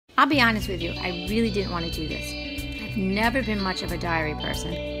I'll be honest with you, I really didn't want to do this. I've never been much of a diary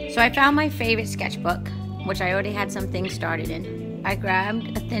person. So I found my favorite sketchbook, which I already had some things started in. I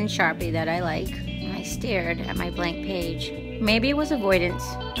grabbed a thin Sharpie that I like, and I stared at my blank page. Maybe it was avoidance,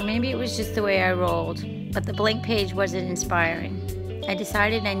 or maybe it was just the way I rolled, but the blank page wasn't inspiring. I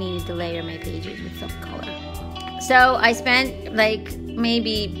decided I needed to layer my pages with some color. So I spent like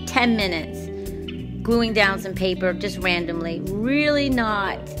maybe 10 minutes gluing down some paper just randomly, really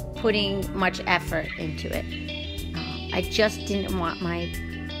not putting much effort into it. I just didn't want my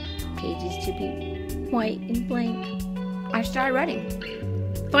pages to be white and blank. I started writing.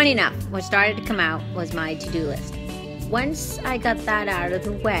 Funny enough, what started to come out was my to-do list. Once I got that out of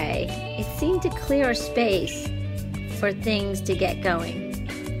the way, it seemed to clear a space for things to get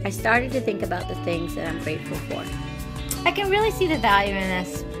going. I started to think about the things that I'm grateful for. I can really see the value in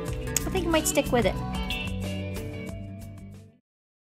this. I think I might stick with it.